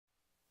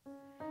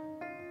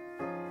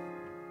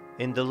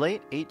In the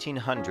late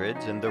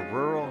 1800s, in the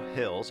rural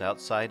hills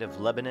outside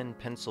of Lebanon,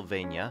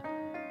 Pennsylvania,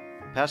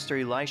 Pastor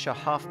Elisha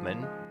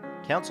Hoffman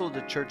counseled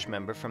a church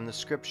member from the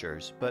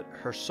scriptures, but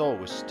her soul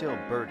was still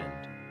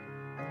burdened.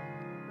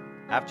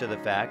 After the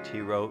fact,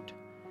 he wrote,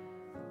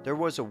 "There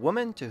was a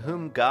woman to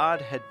whom God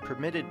had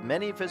permitted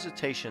many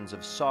visitations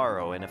of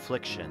sorrow and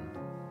affliction.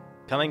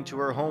 Coming to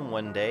her home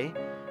one day,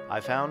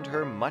 I found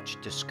her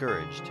much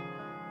discouraged.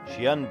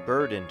 She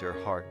unburdened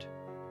her heart,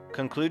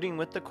 concluding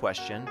with the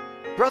question,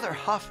 'Brother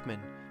Hoffman,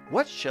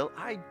 what shall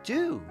I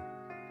do?'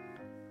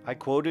 I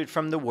quoted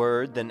from the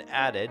Word, then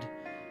added,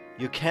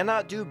 'You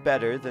cannot do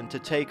better than to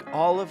take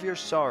all of your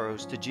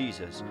sorrows to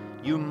Jesus.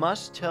 You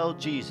must tell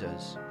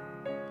Jesus.'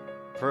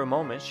 For a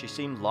moment she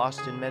seemed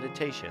lost in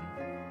meditation.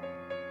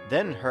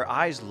 Then her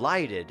eyes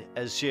lighted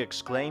as she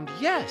exclaimed,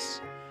 'Yes,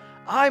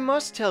 I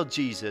must tell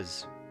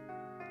Jesus.'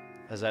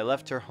 As I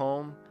left her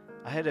home,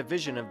 I had a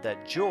vision of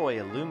that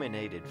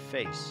joy-illuminated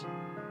face,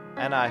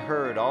 and I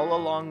heard all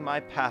along my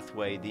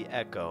pathway the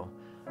echo,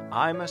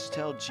 'I must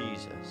tell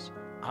Jesus,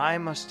 I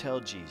must tell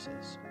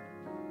Jesus.'